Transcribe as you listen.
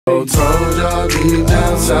Told y'all deep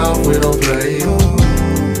down south we don't play.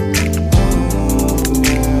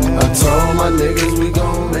 I told my niggas we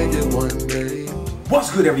gon' make it one day.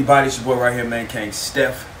 What's good, everybody? It's your boy right here, man,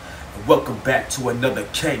 KANGSTEPH, and welcome back to another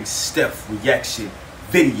KANGSTEPH reaction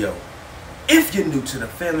video. If you're new to the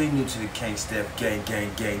family, new to the KANGSTEPH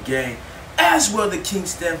gang, as well the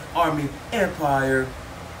KANGSTEPH Army Empire,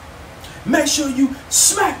 make sure you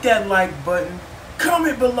smack that like button,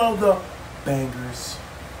 comment below the bangers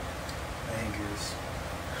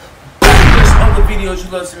of the videos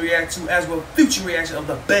you love to react to, as well future reaction of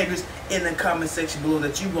the bangers in the comment section below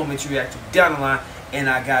that you want me to react to down the line, and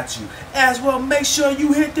I got you. As well, make sure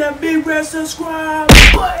you hit that big red subscribe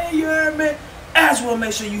button, you heard me? As well,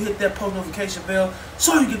 make sure you hit that post notification bell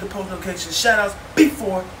so you get the post notification shout outs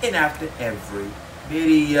before and after every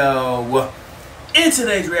video. In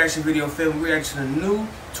today's reaction video, film reaction to a new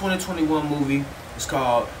 2021 movie. It's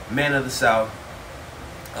called Man of the South.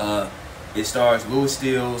 It stars Louis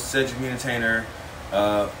Steele, Cedric the Entertainer.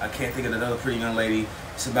 I can't think of another pretty young lady.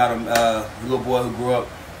 It's about a little boy who grew up.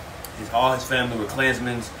 All his family were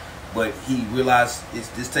Klansmen, but he realized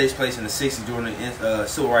this takes place in the 60s during the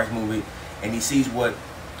Civil Rights Movement, and he sees what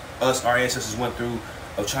our ancestors went through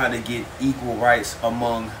of trying to get equal rights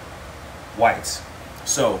among whites.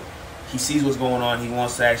 So he sees what's going on. He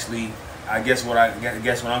wants to actually, I guess what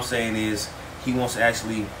I'm saying is he wants to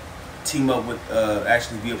actually team up with,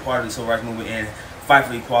 actually be a part of the Civil Rights Movement and fight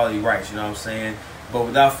for equality rights, you know what I'm saying? But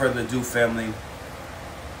without further ado, family,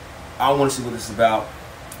 I want to see what this is about.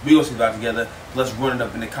 We gonna see about together. Let's run it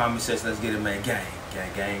up in the comment section. Let's get it, man. Gang.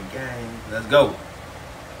 Let's go.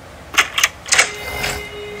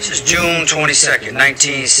 This is June 22nd,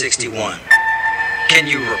 1961. Can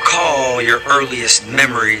you recall your earliest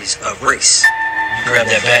memories of race? You grab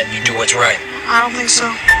that bat and you do what's right. I don't think so.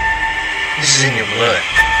 This is in your blood.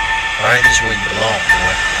 Alright, this is where you belong,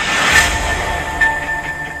 boy.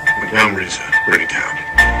 Montgomery's a pretty town.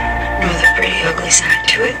 With a pretty ugly side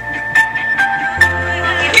to it.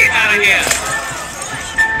 Get out of here!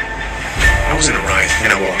 I was in a riot and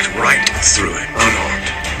I walked right through it, unarmed.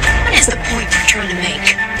 What is the point you're trying to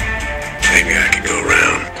make? Maybe I could go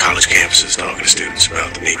around college campuses talking to students about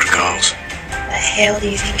the Negro cause. The hell do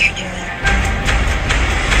you think you're doing?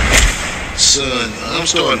 Son, I'm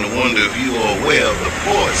starting to wonder if you are aware of the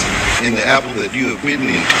poison in the apple that you have bitten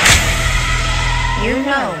into. You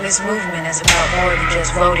know this movement is about more than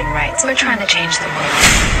just voting rights. We're trying to change the world.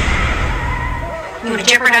 You want to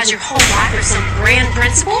jeopardize your whole life for some grand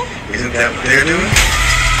principle? Isn't that what they're doing?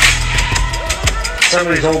 Some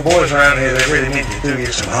of these old boys around here, they really meant to do you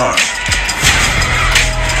some harm.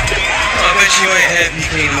 I bet you ain't happy you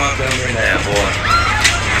came to Montgomery now, boy.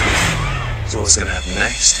 So what's gonna happen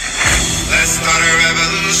next? Let's start a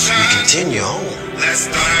revolution. We continue on. Let's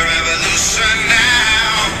start a revolution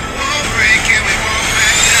now. Won't break and we won't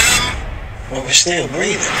back down. Well, we're still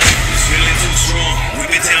breathing. It's feeling too strong.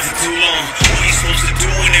 We've been down for too long. What are you supposed to do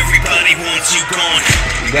when everybody wants you gone?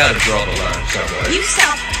 You gotta draw the line somewhere. You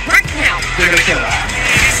stop right now. They're gonna kill us.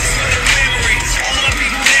 This is for the memories. All my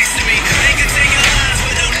people next to me. They can take your lives,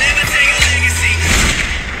 but they'll never take a legacy.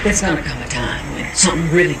 There's gonna come a time when something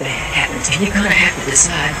really bad happens, and you're gonna have to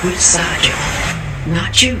decide which side you're on.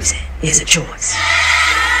 Not choosing is a choice.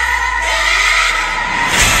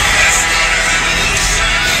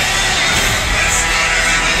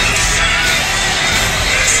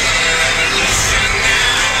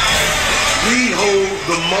 We hold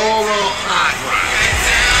the moral high ground.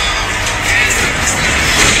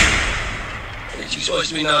 Ain't you supposed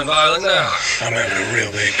to be nonviolent now? I'm having a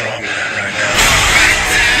real big problem with that right now.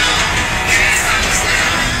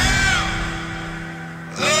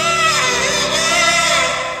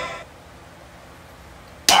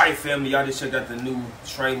 Alright, family, y'all just checked out the new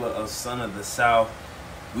trailer of Son of the South.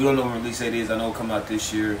 We don't know when release date is. I know it'll come out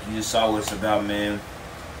this year. You just saw what it's about, man.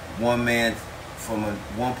 One man from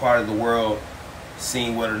one part of the world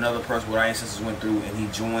seeing what another person, what our ancestors went through, and he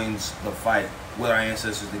joins the fight with our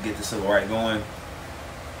ancestors to get the civil right going.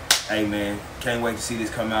 Hey, man, can't wait to see this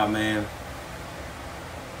come out, man.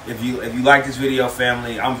 If you like this video,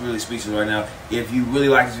 family, I'm really speechless right now. If you really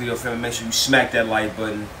like this video, family, make sure you smack that like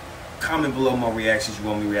button. Comment below more reactions you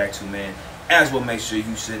want me to react to, man. As well, make sure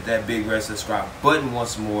you hit that big red subscribe button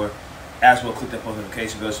once more. As well, click that post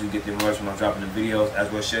notification bell so you get the alerts when I'm dropping the videos. As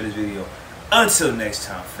well, share this video. Until next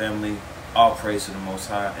time, family, all praise to the Most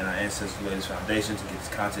High and our ancestors' latest foundation to get this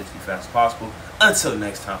content to you fast as possible. Until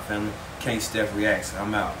next time, family, KANGSTEPHREACTS.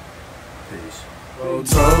 I'm out. Peace. Told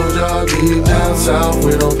y'all deep down south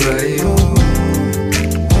we don't play.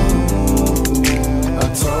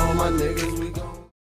 I told my niggas